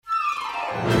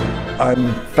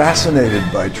I'm fascinated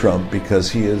by Trump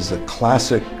because he is a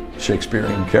classic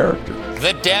Shakespearean character.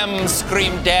 The Dems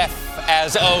scream death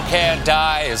as O'Kane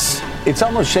dies. It's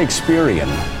almost Shakespearean.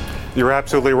 You're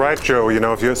absolutely right, Joe. You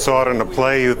know, if you saw it in a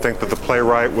play, you'd think that the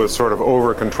playwright was sort of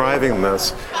over-contriving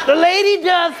this. The lady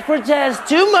doth protest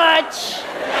too much.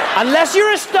 Unless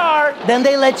you're a star, then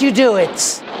they let you do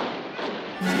it.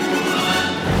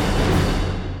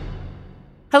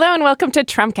 Hello and welcome to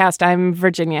Trumpcast. I'm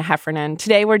Virginia Heffernan.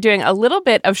 Today we're doing a little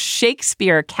bit of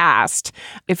Shakespeare cast.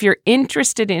 If you're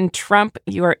interested in Trump,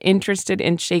 you are interested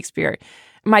in Shakespeare.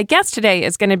 My guest today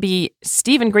is going to be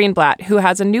Stephen Greenblatt, who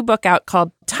has a new book out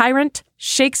called Tyrant: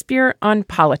 Shakespeare on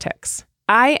Politics.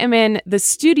 I am in the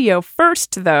studio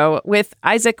first, though, with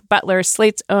Isaac Butler,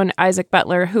 Slate's own Isaac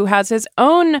Butler, who has his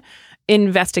own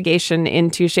investigation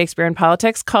into Shakespeare and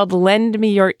politics called Lend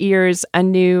Me Your Ears, a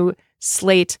new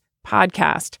Slate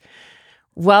podcast.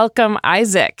 Welcome,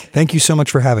 Isaac. Thank you so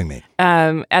much for having me.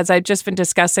 As I've just been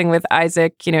discussing with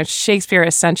Isaac, you know, Shakespeare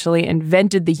essentially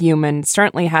invented the human,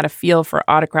 certainly had a feel for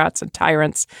autocrats and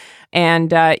tyrants,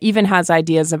 and even has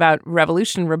ideas about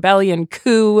revolution, rebellion,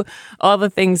 coup, all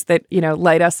the things that, you know,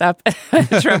 light us up at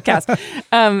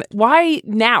Trumpcast. Why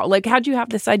now? Like, how'd you have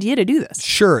this idea to do this?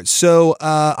 Sure. So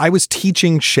I was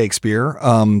teaching Shakespeare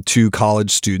to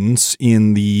college students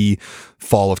in the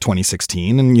fall of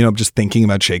 2016, and, you know, just thinking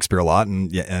about Shakespeare a lot,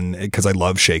 and because I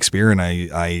love Shakespeare and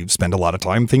I spend a lot of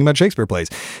time thinking about Shakespeare plays.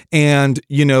 And,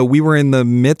 you know, we were in the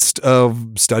midst of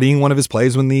studying one of his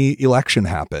plays when the election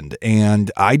happened. And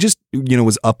I just, you know,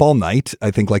 was up all night.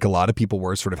 I think like a lot of people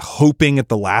were sort of hoping at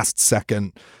the last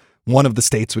second one of the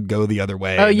states would go the other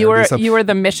way. Oh, you were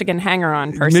the Michigan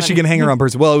hanger-on person. Michigan hanger-on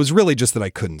person. Well, it was really just that I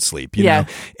couldn't sleep, you know?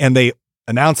 And they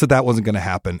announced that wasn't going to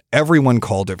happen. Everyone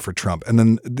called it for Trump. And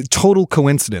then the total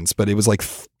coincidence, but it was like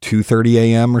 2:30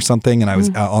 a.m. or something. And I was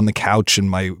on the couch and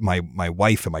my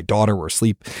wife and my daughter were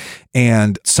asleep.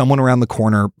 And someone around the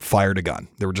corner fired a gun.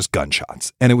 There were just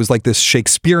gunshots. And it was like this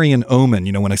Shakespearean omen.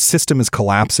 You know, when a system is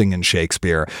collapsing in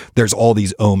Shakespeare, there's all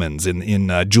these omens.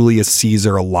 In Julius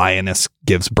Caesar, a lioness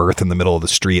gives birth in the middle of the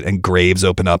street and graves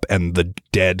open up and the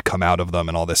dead come out of them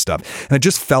and all this stuff. And it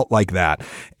just felt like that.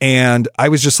 And I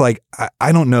was just like,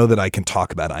 I don't know that I can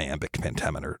talk about iambic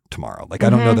pentameter tomorrow. Like, I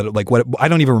don't know that, like, I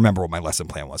don't even remember what my lesson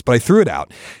plan was, but I threw it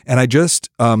out and I just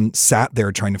sat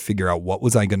there trying to figure out what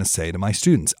was I going to say to my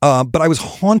students. But I was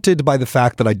haunted by the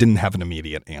fact that I didn't have an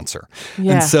immediate answer.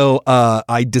 Yeah. And so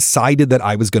I decided that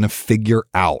I was going to figure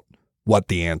out what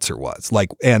the answer was. Like,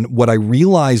 and what I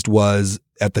realized was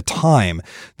at the time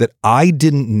that I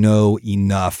didn't know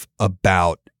enough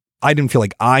about, I didn't feel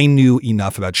like I knew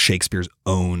enough about Shakespeare's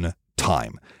own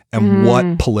time and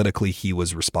what politically he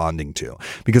was responding to.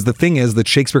 Because the thing is that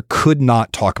Shakespeare could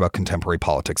not talk about contemporary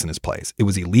politics in his plays. It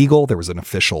was illegal. There was an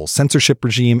official censorship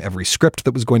regime. Every script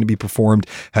that was going to be performed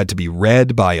had to be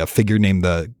read by a figure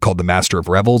called the Master of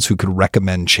Revels, who could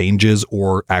recommend changes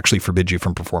or actually forbid you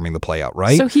from performing the play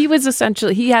outright. So he was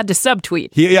essentially, he had to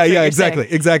subtweet.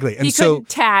 Exactly. And he couldn't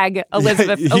tag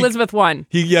Elizabeth I.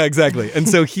 Exactly. And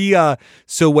so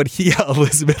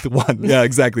Elizabeth I. Yeah,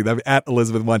 exactly. At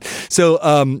Elizabeth I.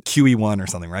 So, QE1 or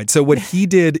something, right? So what he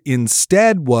did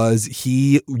instead was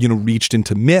he, you know, reached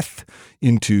into myth,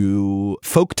 into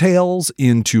folk tales,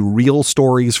 into real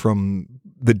stories from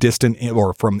the distant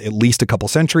or from at least a couple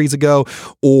centuries ago,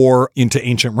 or into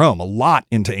ancient Rome, a lot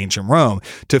into ancient Rome,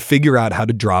 to figure out how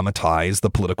to dramatize the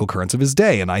political currents of his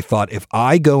day. And I thought, if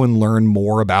I go and learn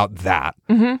more about that,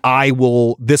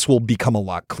 this will become a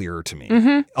lot clearer to me.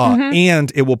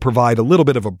 And it will provide a little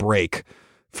bit of a break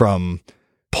from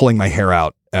pulling my hair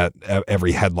out at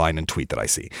every headline and tweet that I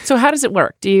see. So how does it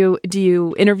work? Do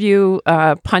you interview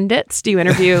pundits? Do you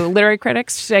interview literary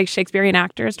critics, say Shakespearean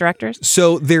actors, directors?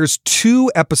 So there's 2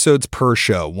 episodes per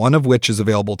show, one of which is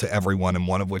available to everyone and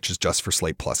one of which is just for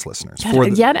Slate Plus listeners.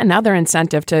 Yet another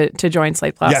incentive to join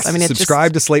Slate Plus. Yes, I mean,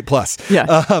 subscribe to Slate Plus.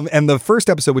 Yeah. And the first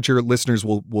episode, which your listeners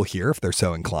will hear if they're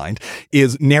so inclined,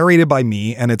 is narrated by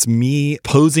me, and it's me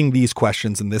posing these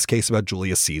questions, in this case about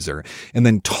Julius Caesar, and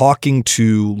then talking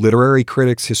to literary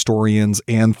critics, historians,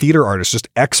 and theater artists, just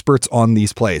experts on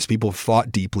these plays, people who've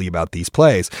thought deeply about these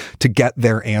plays, to get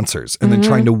their answers, and then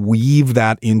trying to weave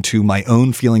that into my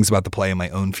own feelings about the play and my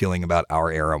own feeling about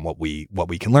our era and what we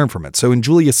can learn from it. So in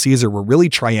Julius Caesar, we're really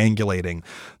triangulating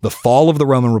the fall of the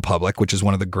Roman Republic, which is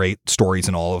one of the great stories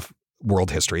in all of world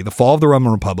history, the fall of the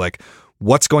Roman Republic,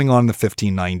 what's going on in the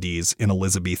 1590s in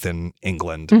Elizabethan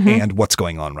England, and what's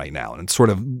going on right now. And it's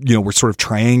sort of, you know, we're sort of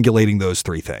triangulating those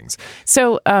 3 things.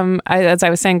 So as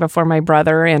I was saying before, my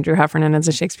brother, Andrew Heffernan, is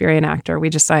a Shakespearean actor. We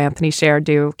just saw Anthony Sher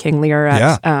do King Lear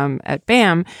at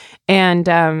BAM.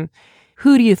 And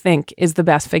who do you think is the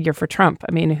best figure for Trump?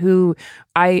 I mean,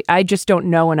 I just don't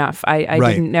know enough. I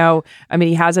didn't know. I mean,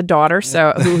 he has a daughter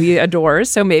who he adores,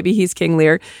 so maybe he's King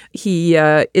Lear. He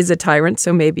is a tyrant,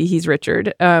 so maybe he's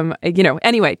Richard.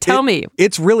 Anyway, tell me.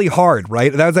 It's really hard,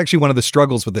 right? That was actually one of the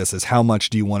struggles with this, is how much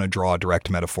do you want to draw a direct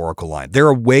metaphorical line? There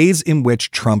are ways in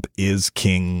which Trump is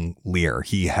King Lear.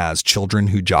 He has children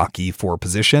who jockey for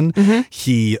position. Mm-hmm.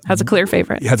 He has a clear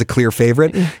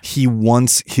favorite. He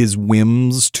wants his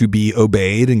whims to be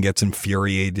obeyed and gets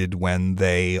infuriated when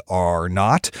they are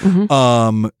not.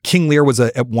 Mm-hmm. King Lear was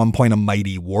at one point a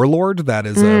mighty warlord. That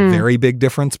is a very big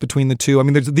difference between the two. I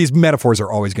mean, these metaphors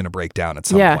are always going to break down at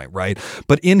some point, right?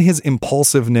 But in his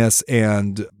impulsiveness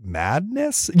and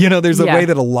madness, there's a way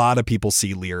that a lot of people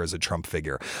see Lear as a Trump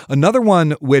figure. Another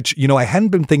one, which, I hadn't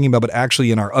been thinking about, but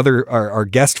actually in our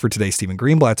guest for today, Stephen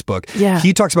Greenblatt's book,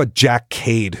 he talks about Jack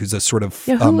Cade, who's a sort of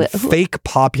fake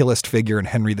populist figure in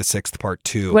Henry VI Part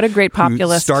 2. What a great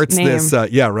populist starts name. This,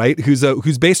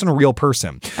 who's based on a real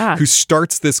person, who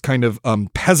starts this kind of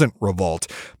peasant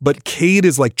revolt. But Cade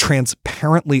is like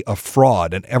transparently a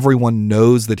fraud, and everyone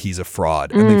knows that he's a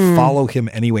fraud, and they follow him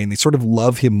anyway, and they sort of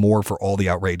love him more for all the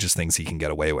outrageous things he can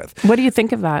get away with. What do you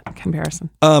think of that comparison?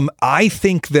 I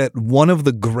think that one of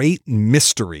the great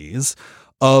mysteries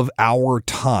of our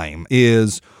time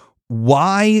is,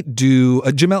 why do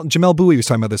Jamel Bowie was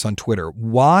talking about this on Twitter?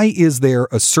 Why is there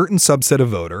a certain subset of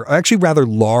voter, actually rather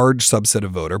large subset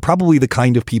of voter, probably the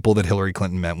kind of people that Hillary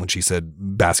Clinton meant when she said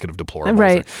basket of deplorables,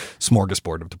 right?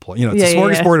 Smorgasbord of deplorables. It's a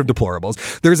smorgasbord of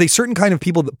deplorables. There's a certain kind of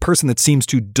person that seems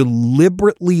to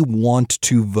deliberately want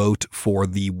to vote for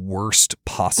the worst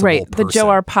possible person. The Joe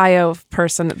Arpaio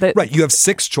person. Right. You have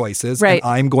 6 choices, and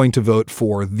I'm going to vote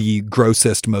for the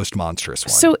grossest, most monstrous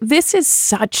one. So this is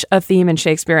such a theme in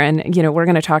Shakespeare, and we're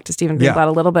going to talk to Stephen Greenblatt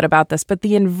a little bit about this, but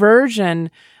the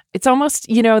inversion, it's almost,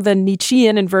 the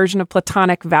Nietzschean inversion of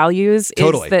Platonic values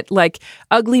is that like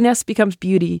ugliness becomes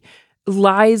beauty,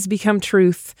 lies become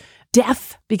truth,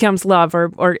 death becomes love,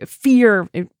 or fear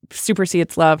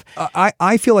supersedes love.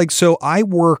 I feel like,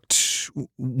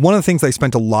 one of the things I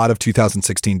spent a lot of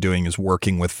 2016 doing is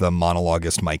working with the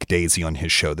monologuist Mike Daisey on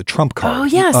his show, The Trump Card. Oh,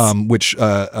 yes. Which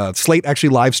Slate actually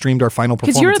live streamed our final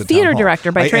performance. Because you're a theater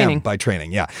director by training. By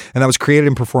training, yeah. And that was created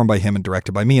and performed by him and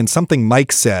directed by me. And something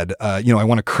Mike said, I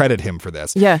want to credit him for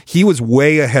this. Yeah. He was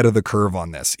way ahead of the curve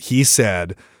on this. He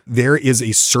said, there is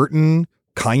a certain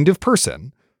kind of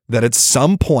person that at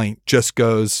some point just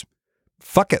goes,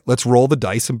 fuck it, let's roll the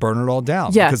dice and burn it all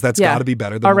down. Yeah, because that's got to be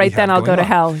better than all right, then I'll go to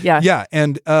hell. Yeah. Yeah.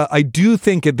 And I do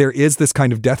think that there is this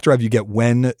kind of death drive you get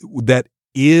when that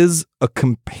is a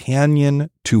companion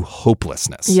to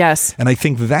hopelessness. Yes. And I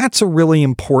think that's a really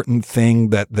important thing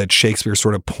that Shakespeare's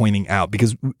sort of pointing out,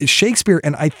 because Shakespeare,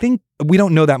 and I think we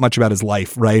don't know that much about his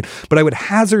life, right? But I would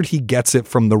hazard he gets it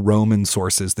from the Roman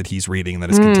sources that he's reading and that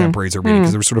his contemporaries are reading,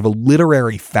 because there's sort of a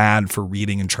literary fad for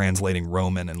reading and translating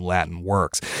Roman and Latin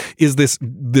works, is this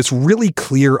really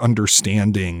clear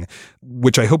understanding,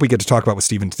 which I hope we get to talk about with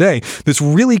Stephen today, this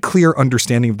really clear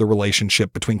understanding of the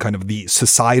relationship between kind of the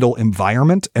societal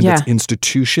environment and its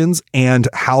institutions, and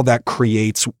how that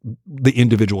creates the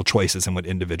individual choices and what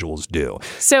individuals do.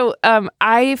 So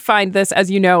I find this,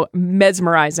 as you know,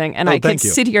 mesmerizing, and I could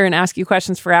sit here and ask you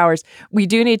questions for hours. We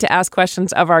do need to ask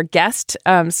questions of our guest,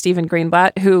 Stephen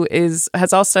Greenblatt, who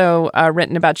has also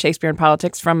written about Shakespeare and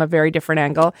politics from a very different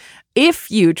angle.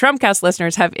 If you, Trumpcast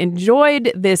listeners, have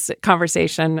enjoyed this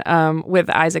conversation with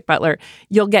Isaac Butler,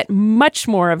 you'll get much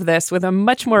more of this with a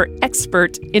much more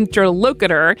expert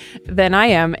interlocutor than I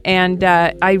am. And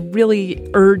I really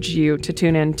urge you to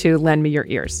tune in to Lend Me Your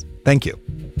Ears. Thank you.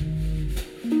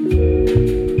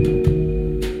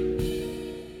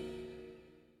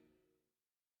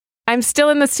 I'm still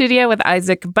in the studio with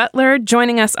Isaac Butler.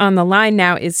 Joining us on the line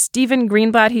now is Stephen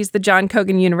Greenblatt. He's the John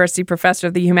Cogan University Professor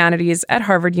of the Humanities at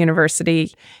Harvard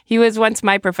University. He was once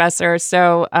my professor,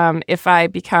 so if I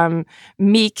become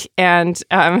meek and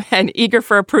eager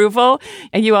for approval,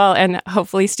 and you all, and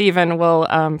hopefully Stephen will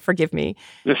forgive me.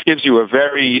 This gives you a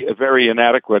very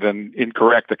inadequate and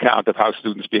incorrect account of how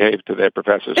students behave to their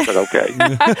professors, but okay.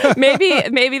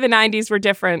 maybe the 90s were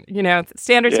different.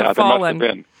 Standards have fallen. Must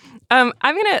have been. I'm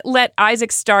going to let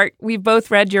Isaac start. We've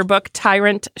both read your book,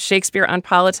 Tyrant, Shakespeare on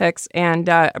Politics, and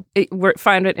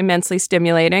found it immensely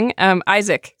stimulating.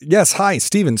 Isaac. Yes. Hi,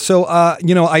 Stephen. So, I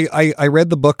read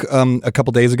the book a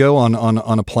couple days ago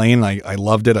on a plane. I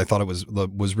loved it. I thought it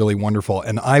was really wonderful.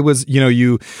 And I was,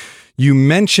 you You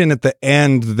mention at the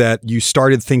end that you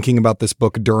started thinking about this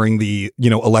book during the,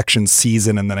 election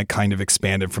season, and then it kind of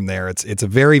expanded from there. It's a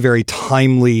very, very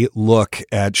timely look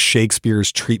at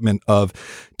Shakespeare's treatment of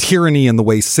tyranny and the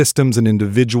way systems and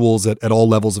individuals at all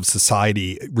levels of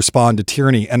society respond to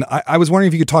tyranny. And I was wondering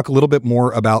if you could talk a little bit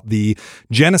more about the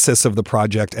genesis of the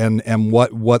project and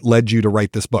what led you to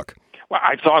write this book. Well,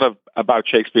 I thought about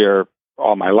Shakespeare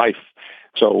all my life,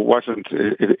 so it wasn't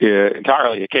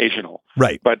entirely occasional.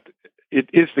 Right. But it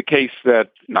is the case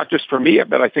that, not just for me,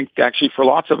 but I think actually for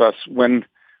lots of us, when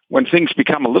things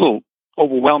become a little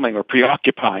overwhelming or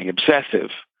preoccupying, obsessive,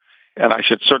 and I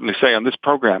should certainly say on this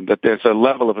program that there's a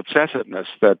level of obsessiveness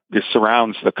that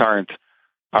surrounds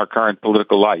our current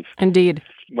political life. Indeed.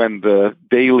 When the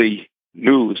daily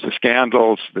news, the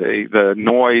scandals, the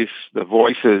noise, the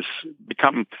voices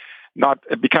become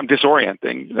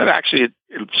disorienting, then actually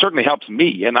it certainly helps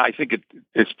me, and I think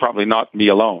it's probably not me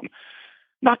alone.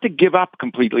 Not to give up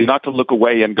completely, not to look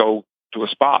away and go to a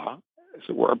spa, as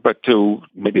it were, but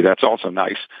maybe that's also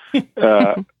nice,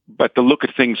 but to look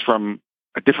at things from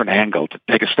a different angle, to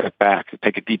take a step back, to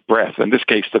take a deep breath, in this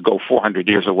case to go 400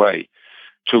 years away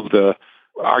to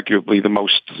arguably the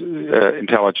most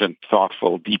intelligent,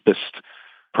 thoughtful, deepest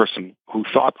person who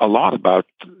thought a lot about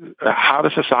how do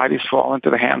societies fall into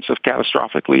the hands of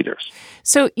catastrophic leaders.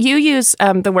 So you use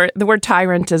the word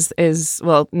tyrant is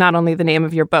well, not only the name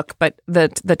of your book, but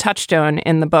the touchstone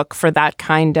in the book for that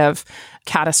kind of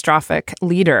catastrophic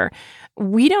leader.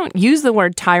 We don't use the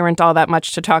word tyrant all that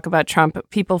much to talk about Trump.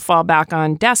 People fall back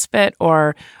on despot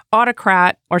or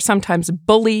autocrat or sometimes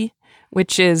bully,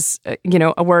 which is,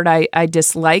 a word I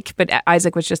dislike. But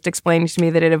Isaac was just explaining to me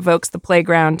that it evokes the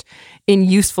playground in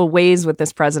useful ways with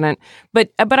this president.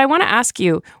 But I want to ask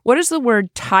you, what does the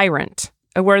word tyrant,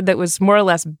 a word that was more or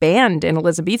less banned in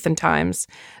Elizabethan times,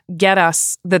 get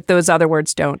us that those other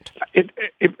words don't?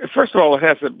 First of all,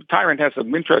 tyrant has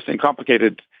an interesting,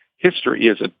 complicated history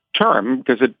as a term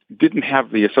because it didn't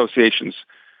have the associations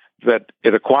that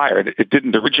it acquired. It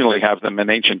didn't originally have them in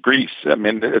ancient Greece. I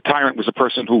mean, a tyrant was a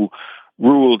person who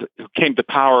came to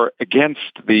power against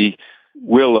the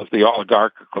will of the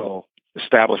oligarchical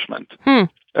establishment,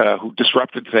 who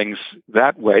disrupted things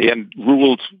that way and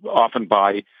ruled often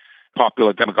by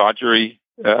popular demagoguery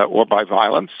or by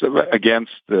violence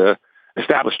against the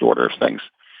established order of things.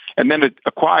 And then it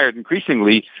acquired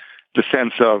increasingly the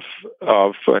sense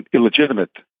of an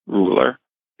illegitimate ruler.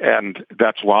 And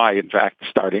that's why, in fact,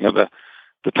 starting at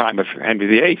the time of Henry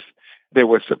VIII,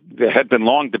 there had been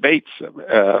long debates,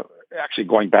 actually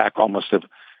going back almost to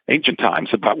ancient times,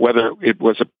 about whether it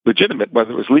was legitimate,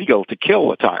 whether it was legal to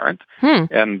kill a tyrant.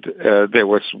 And there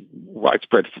was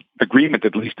widespread agreement,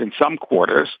 at least in some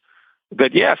quarters,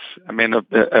 that yes, I mean,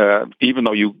 even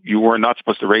though you were not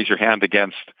supposed to raise your hand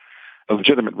against a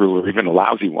legitimate ruler, even a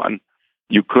lousy one,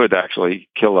 you could actually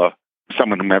kill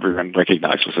someone whom everyone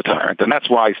recognized was a tyrant. And that's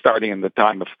why, starting in the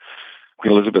time of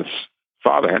Queen Elizabeth's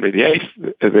father, Henry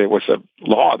VIII, there was a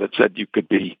law that said you could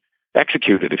be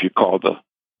executed if you called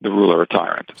the ruler a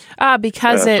tyrant.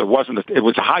 Because it was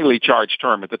a highly charged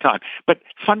term at the time. But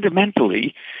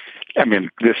fundamentally, I mean,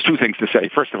 there's two things to say.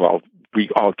 First of all, we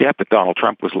all get that Donald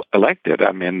Trump was elected.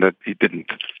 I mean, that he didn't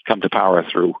come to power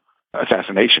through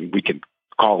assassination. We can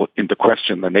call into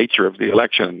question the nature of the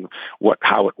election,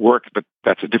 how it worked, but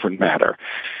that's a different matter.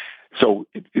 So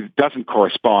it doesn't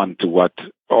correspond to what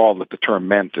all that the term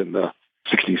meant in the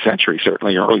 16th century,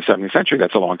 certainly, or early 17th century.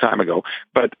 That's a long time ago.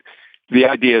 But the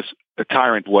idea is a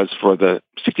tyrant was, for the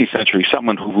 16th century,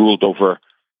 someone who ruled over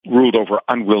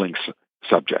unwilling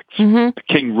subjects. Mm-hmm. The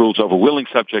king rules over willing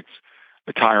subjects.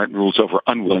 The tyrant rules over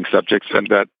unwilling subjects. And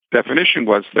that definition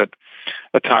was that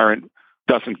a tyrant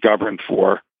doesn't govern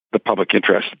for the public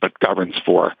interest, but governs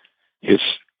for his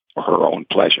or her own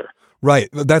pleasure. Right.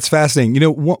 That's fascinating.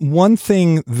 One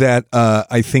thing that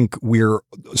I think we're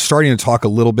starting to talk a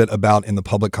little bit about in the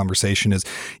public conversation is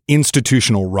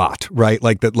institutional rot, right?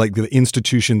 Like the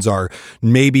institutions are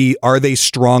they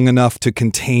strong enough to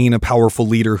contain a powerful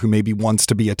leader who maybe wants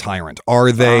to be a tyrant?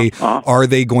 Are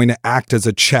they going to act as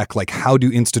a check? Like, how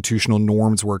do institutional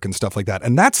norms work and stuff like that?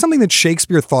 And that's something that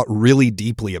Shakespeare thought really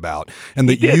deeply about, and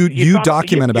that you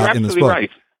document about in this book.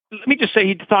 Right. Let me just say,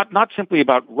 he thought not simply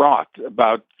about rot,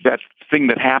 about that thing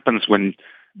that happens when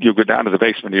you go down to the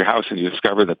basement of your house and you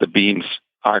discover that the beams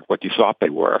aren't what you thought they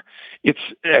were.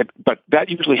 But that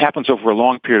usually happens over a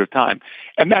long period of time.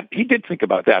 And that he did think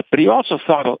about that, but he also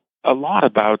thought a lot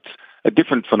about a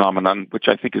different phenomenon, which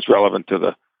I think is relevant to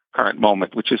the current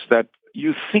moment, which is that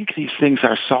you think these things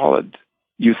are solid.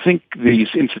 You think these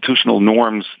institutional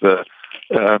norms,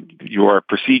 your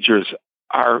procedures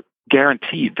are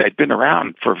guaranteed. They'd been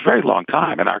around for a very long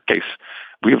time, in our case,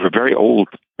 we have a very old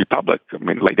republic,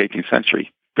 late 18th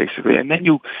century, basically. And then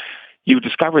you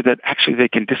discover that actually they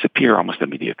can disappear almost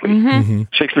immediately.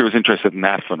 Shakespeare was interested in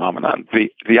that phenomenon.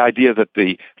 The idea that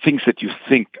the things that you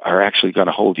think are actually going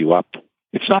to hold you up,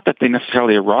 it's not that they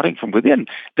necessarily are rotting from within.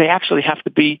 They actually have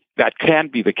to be, that can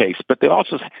be the case, but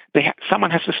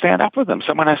someone has to stand up for them.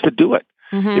 Someone has to do it.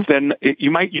 If then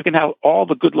you can have all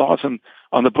the good laws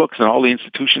on the books and all the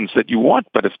institutions that you want,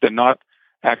 but if they're not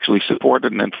actually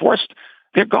supported and enforced,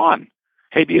 they're gone.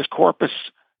 Habeas corpus,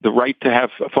 the right to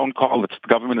have a phone call that the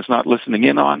government is not listening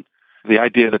in on, the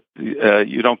idea that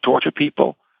you don't torture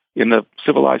people in a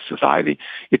civilized society,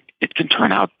 it can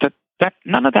turn out that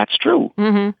none of that's true.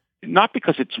 Not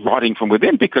because it's rotting from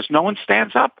within, because no one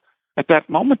stands up at that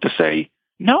moment to say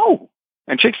no.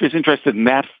 And Shakespeare's interested in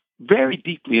that, very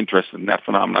deeply interested in that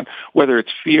phenomenon, whether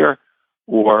it's fear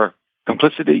or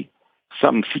complicity,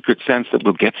 some secret sense that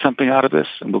we'll get something out of this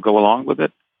and we'll go along with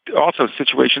it. Also,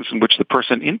 situations in which the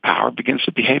person in power begins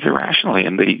to behave irrationally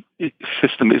and the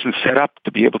system isn't set up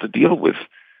to be able to deal with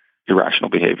irrational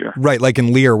behavior. Right, like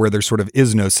in Lear, where there sort of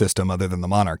is no system other than the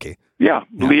monarchy. Yeah.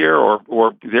 Lear,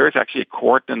 or there is actually a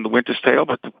court in The Winter's Tale,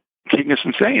 but the king is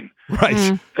insane. Right.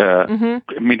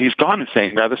 He's gone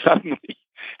insane rather suddenly.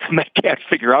 And they can't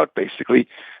figure out, basically,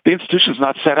 the institution's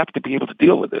not set up to be able to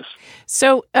deal with this.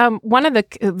 So one of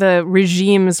the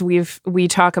regimes we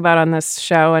talk about on this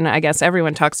show, and I guess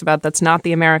everyone talks about that's not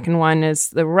the American one, is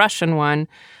the Russian one.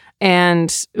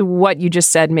 And what you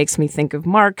just said makes me think of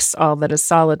Marx, all that is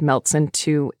solid melts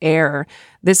into air.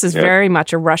 This is very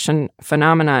much a Russian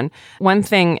phenomenon. One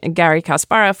thing Garry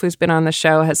Kasparov, who's been on the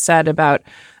show, has said about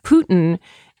Putin,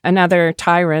 another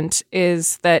tyrant,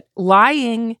 is that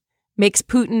lying makes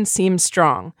Putin seem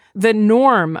strong. The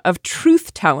norm of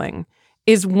truth-telling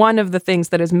is one of the things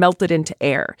that has melted into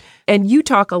air. And you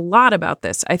talk a lot about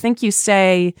this. I think you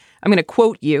say, I'm going to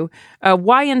quote you,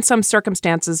 why in some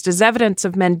circumstances does evidence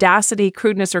of mendacity,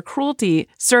 crudeness, or cruelty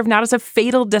serve not as a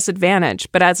fatal disadvantage,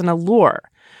 but as an allure?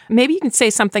 Maybe you can say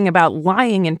something about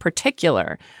lying in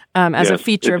particular as a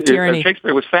feature of tyranny.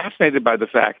 Shakespeare was fascinated by the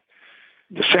fact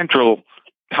the central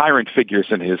tyrant figures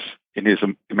in his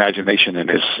imagination, in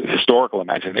his historical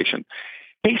imagination,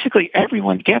 basically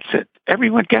everyone gets it.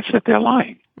 Everyone gets that they're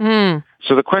lying.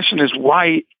 So the question is,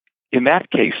 why, in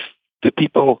that case, do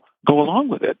people go along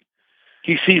with it?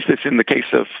 He sees this in the case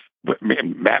of,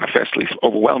 manifestly,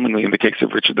 overwhelmingly in the case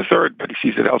of Richard III, but he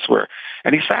sees it elsewhere.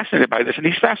 And he's fascinated by this. And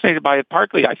he's fascinated by it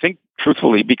partly, I think,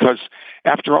 truthfully, because,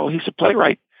 after all, he's a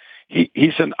playwright.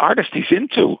 He's an artist. He's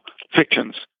into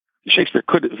fictions. Shakespeare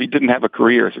could, if he didn't have a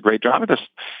career as a great dramatist,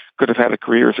 could have had a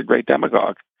career as a great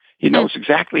demagogue. He knows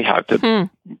exactly how to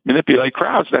manipulate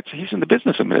crowds. He's in the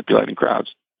business of manipulating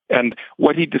crowds. And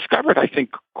what he discovered, I think,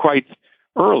 quite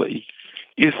early,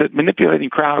 is that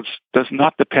manipulating crowds does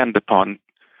not depend upon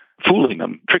fooling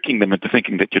them, tricking them into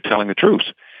thinking that you're telling the truth.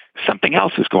 Something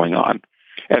else is going on.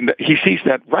 And he sees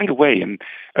that right away in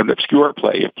an obscure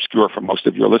play, obscure for most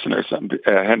of your listeners,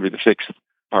 Henry VI,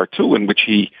 Part 2, in which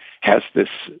he has this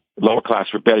lower-class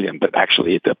rebellion, but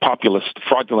actually it's a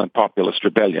fraudulent populist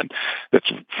rebellion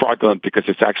that's fraudulent because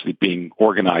it's actually being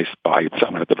organized by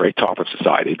someone at the very top of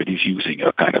society, but he's using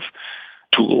a kind of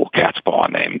tool, cat's paw,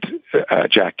 named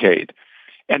Jack Cade.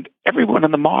 And everyone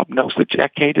in the mob knows that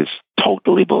Jack Cade is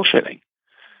totally bullshitting.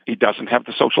 He doesn't have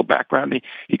the social background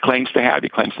he claims to have. He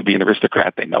claims to be an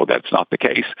aristocrat. They know that's not the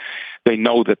case. They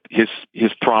know that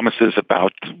his promises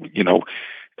about,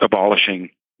 abolishing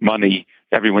money,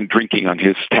 everyone drinking on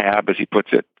his tab, as he puts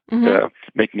it,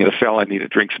 making it a felony to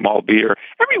drink small beer.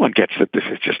 Everyone gets that this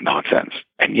is just nonsense,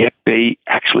 and yet they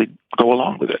actually go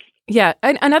along with it. Yeah,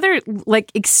 another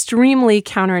extremely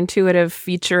counterintuitive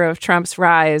feature of Trump's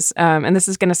rise, and this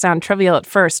is going to sound trivial at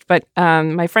first, but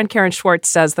my friend Karen Schwartz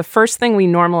says the first thing we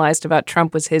normalized about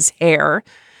Trump was his hair,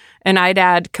 and I'd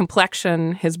add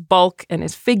complexion, his bulk, and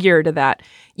his figure to that.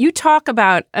 You talk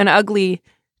about an ugly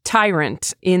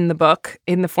tyrant in the book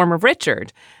in the form of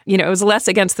Richard. It was less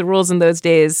against the rules in those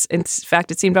days. In fact,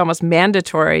 it seemed almost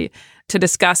mandatory to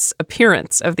discuss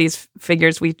appearance of these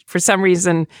figures. For some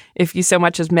reason, if you so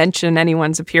much as mention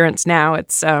anyone's appearance now,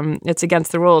 it's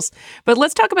against the rules. But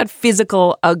let's talk about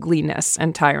physical ugliness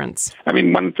and tyrants.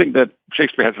 One thing that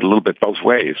Shakespeare has a little bit both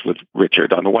ways with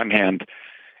Richard. On the one hand,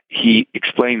 he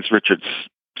explains Richard's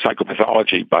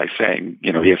psychopathology by saying, he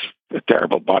has a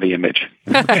terrible body image.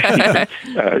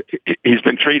 He's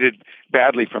been treated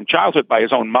badly from childhood by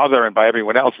his own mother and by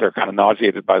everyone else. They're kind of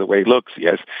nauseated by the way he looks. He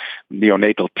has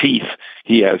neonatal teeth.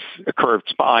 He has a curved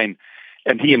spine.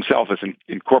 And he himself has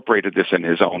incorporated this in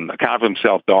his own account of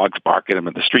himself. Dogs bark at him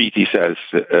in the street. He says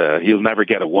he'll never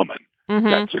get a woman.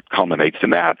 That culminates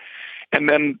in that. And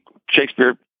then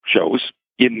Shakespeare shows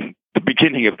in the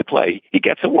beginning of the play, he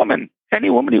gets a woman, any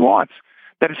woman he wants.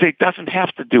 That is, it doesn't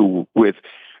have to do with,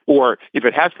 or if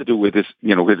it has to do with his,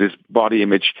 with his body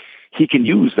image, he can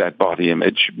use that body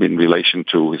image in relation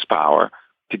to his power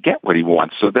to get what he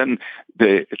wants. So then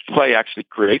the play actually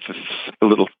creates a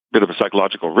little bit of a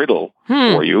psychological riddle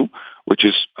for you, which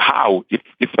is how,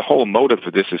 if the whole motive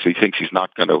for this is he thinks he's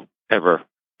not going to ever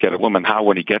get a woman, how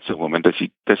when he gets a woman does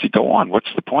he go on?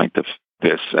 What's the point of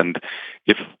this? And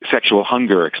if sexual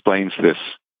hunger explains this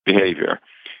behavior,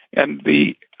 and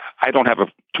I don't have a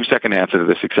 2-second answer to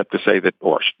this except to say that,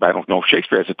 or I don't know if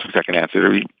Shakespeare has a 2-second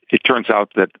answer. It turns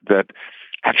out that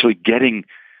actually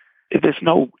there's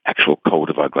no actual code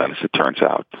of ugliness, it turns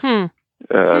out.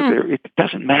 It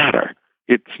doesn't matter.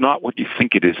 It's not what you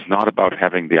think it is. It's not about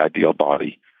having the ideal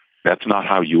body. That's not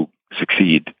how you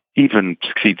succeed, even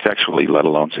succeed sexually, let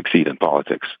alone succeed in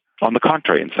politics. On the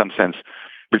contrary, in some sense,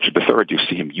 Richard III, you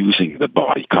see him using the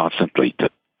body constantly to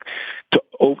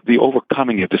the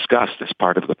overcoming of disgust as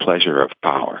part of the pleasure of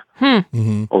power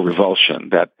or revulsion.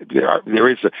 That there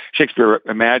is Shakespeare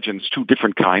imagines two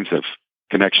different kinds of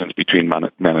connections between men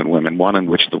and women. One in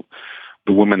which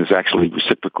the woman is actually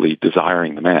reciprocally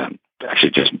desiring the man.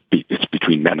 Actually, it's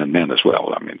between men and men as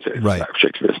well. I mean,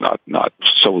 Shakespeare is not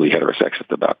solely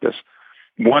heterosexist about this.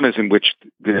 One is in which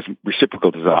there's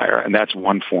reciprocal desire, and that's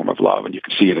one form of love, and you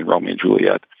can see it in Romeo and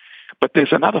Juliet. But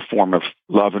there's another form of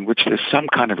love in which there's some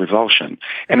kind of revulsion,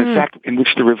 and in fact, in which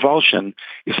the revulsion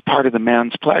is part of the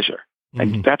man's pleasure.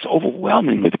 And that's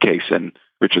overwhelmingly the case in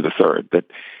Richard III, that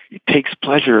he takes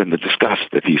pleasure in the disgust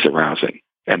that he's arousing,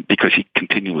 and because he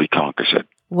continually conquers it.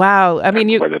 Wow. I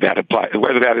mean, whether that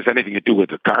has anything to do with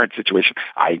the current situation,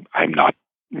 I'm not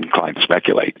inclined to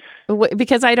speculate.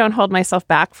 Because I don't hold myself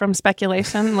back from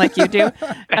speculation like you do.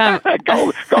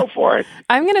 Go for it.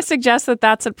 I'm going to suggest that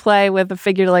that's at play with a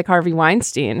figure like Harvey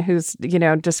Weinstein, whose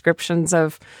descriptions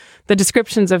of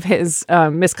his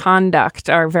misconduct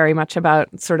are very much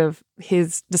about sort of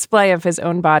his display of his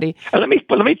own body. Let me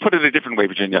put it a different way,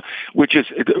 Virginia, which is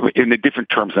in the different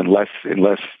terms and less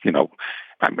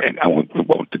I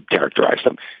won't characterize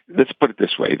them. Let's put it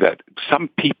this way, that some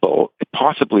people,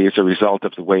 possibly as a result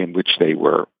of the way in which they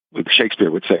were,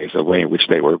 Shakespeare would say, is the way in which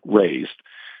they were raised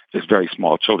as very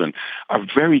small children, are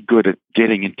very good at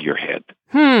getting into your head.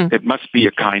 It must be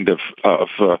a kind of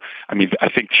I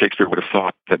think Shakespeare would have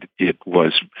thought that it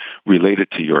was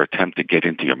related to your attempt to get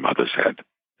into your mother's head.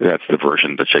 That's the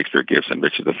version that Shakespeare gives in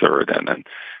Richard III and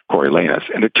Coriolanus.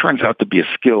 And it turns out to be a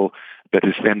skill that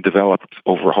is then developed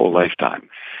over a whole lifetime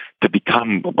to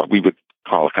become what we would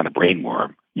call a kind of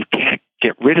brainworm. You can't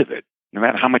get rid of it, no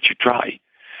matter how much you try.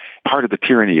 Part of the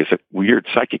tyranny is a weird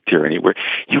psychic tyranny where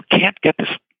you can't get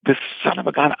this son of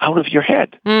a gun out of your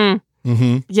head.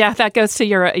 Yeah, that goes to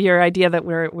your idea that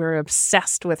we're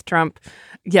obsessed with Trump.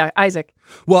 Yeah, Isaac.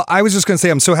 Well, I was just going to say,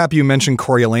 I'm so happy you mentioned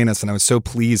Coriolanus, and I was so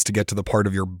pleased to get to the part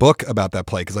of your book about that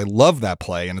play, because I love that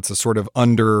play, and it's a sort of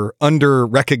under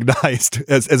recognized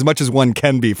as much as one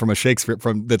can be from a Shakespeare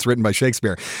that's written by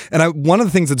Shakespeare. And one of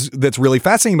the things that's really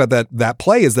fascinating about that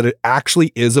play is that it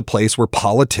actually is a place where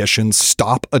politicians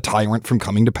stop a tyrant from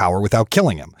coming to power without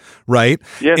killing him, right?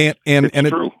 Yes, it's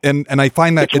true. And I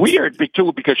find that it's weird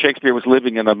too, because Shakespeare was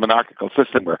living in a monarchical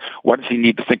system where what does he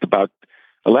need to think about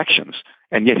elections?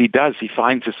 And yet he does. He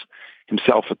finds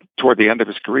himself toward the end of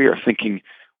his career thinking,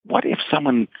 what if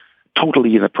someone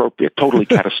totally inappropriate, totally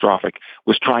catastrophic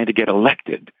was trying to get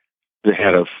elected the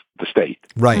head of the state?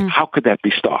 Right. How could that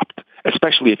be stopped?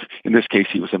 Especially if, in this case,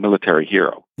 he was a military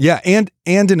hero. Yeah, and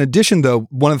in addition, though,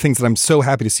 one of the things that I'm so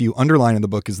happy to see you underline in the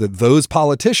book is that those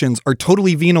politicians are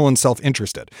totally venal and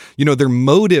self-interested. Their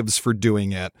motives for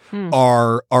doing it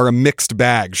are a mixed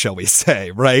bag, shall we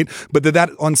say, right? But that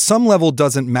on some level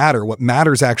doesn't matter. What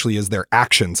matters actually is their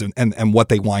actions and what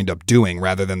they wind up doing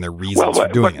rather than their reasons for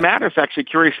doing it. What matters actually,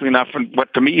 curiously enough, and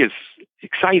what to me is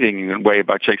exciting in a way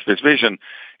about Shakespeare's vision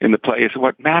in the play is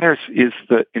what matters is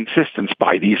the insistence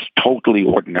by these totally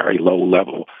ordinary,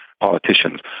 low-level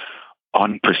politicians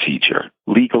on procedure,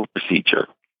 legal procedure.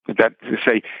 That to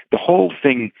say the whole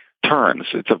thing turns.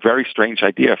 It's a very strange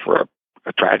idea for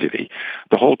a tragedy.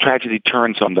 The whole tragedy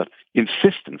turns on the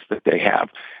insistence that they have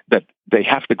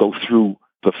to go through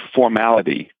the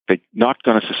formality. They're not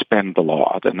going to suspend the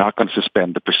law. They're not going to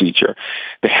suspend the procedure.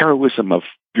 The heroism of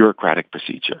bureaucratic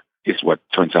procedure is what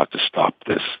turns out to stop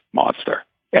this monster.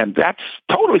 And that's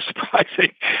totally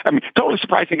surprising. I mean, totally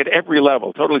surprising at every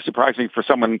level. Totally surprising for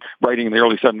someone writing in the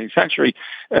early 17th century.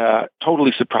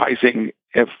 Totally surprising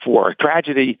for a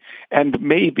tragedy. And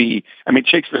maybe,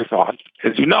 Shakespeare thought,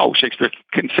 as you know, Shakespeare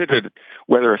considered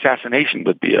whether assassination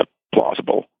would be a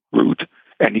plausible route.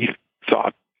 And he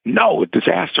thought no, a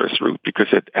disastrous route because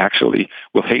it actually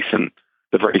will hasten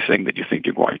the very thing that you think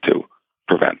you're going to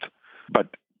prevent. But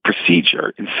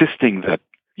procedure, insisting that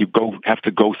you have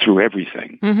to go through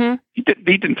everything. Mm-hmm. He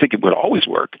didn't think it would always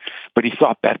work, but he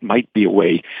thought that might be a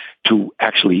way to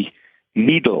actually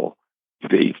needle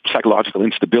the psychological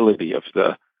instability of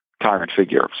the tyrant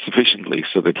figure sufficiently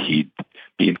so that he'd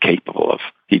be incapable of,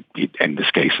 he'd end this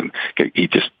case and he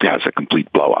just has a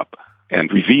complete blow up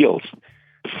and reveals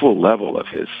the full level of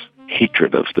his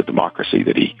hatred of the democracy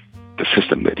the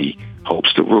system that he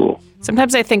hopes to rule.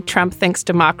 Sometimes I think Trump thinks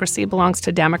democracy belongs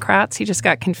to Democrats. He just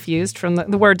got confused from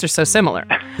the words are so similar.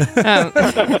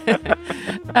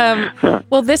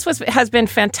 Well, this has been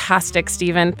fantastic,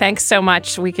 Stephen. Thanks so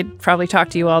much. We could probably talk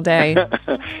to you all day.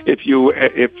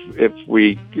 If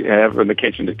we have an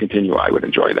occasion to continue, I would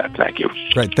enjoy that. Thank you.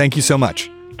 Right. Thank you so much.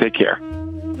 Take care.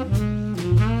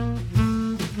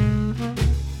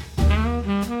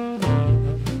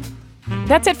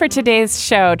 That's it for today's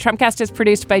show. Trumpcast is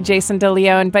produced by Jason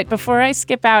DeLeon. But before I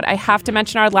skip out, I have to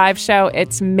mention our live show.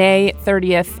 It's May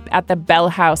 30th at the Bell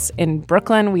House in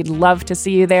Brooklyn. We'd love to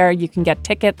see you there. You can get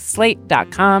tickets,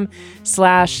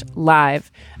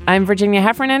 slate.com/live. I'm Virginia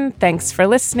Heffernan. Thanks for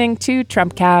listening to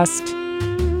Trumpcast.